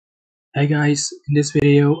Hi guys, in this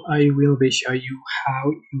video I will be showing you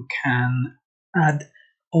how you can add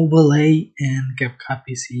overlay in CapCut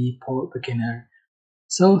PC for beginner.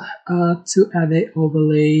 So to add a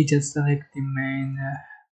overlay, just select the main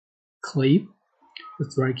clip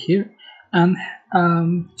that's right here, and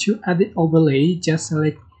to add the overlay, just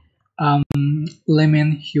select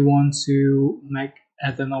element you want to make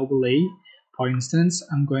as an overlay. For instance,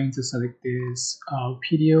 I'm going to select this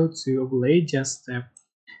video to overlay. Just tap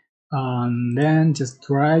then just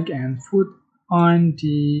drag and put on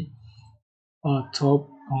the top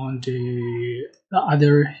on the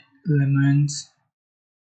other elements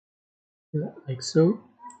like so.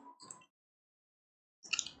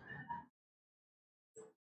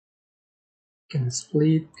 Can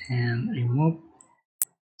split and remove,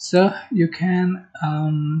 so you can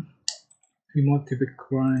remove the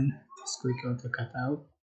background. Just click on the cutout,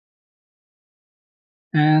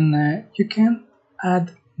 and you can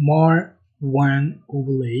add more than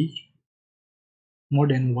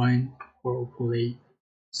one for overlay.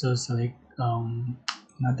 So select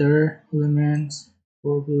another element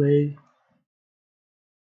for overlay.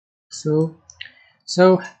 So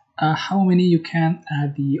how many you can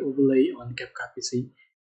add the overlay on CapCut PC?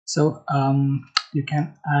 So you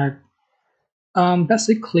can add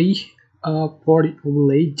basically for the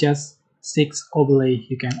overlay, just 6 overlay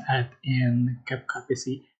you can add in CapCut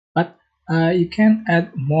PC. But you can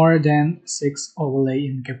add more than 6 overlay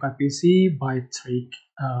in CapCut PC by trick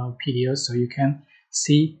videos. So you can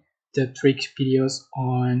see the trick videos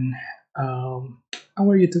on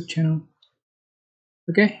our YouTube channel.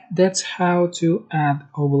 Okay, that's how to add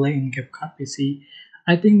overlay in CapCut PC.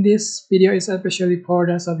 I think this video is especially for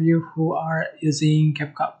those of you who are using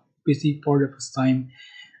CapCut PC for the first time.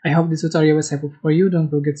 I hope this tutorial was helpful for you. Don't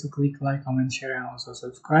forget to click like, comment, share, and also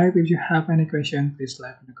subscribe. If you have any question, please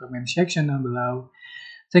leave in the comment section down below.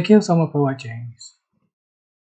 Thank you so much for watching.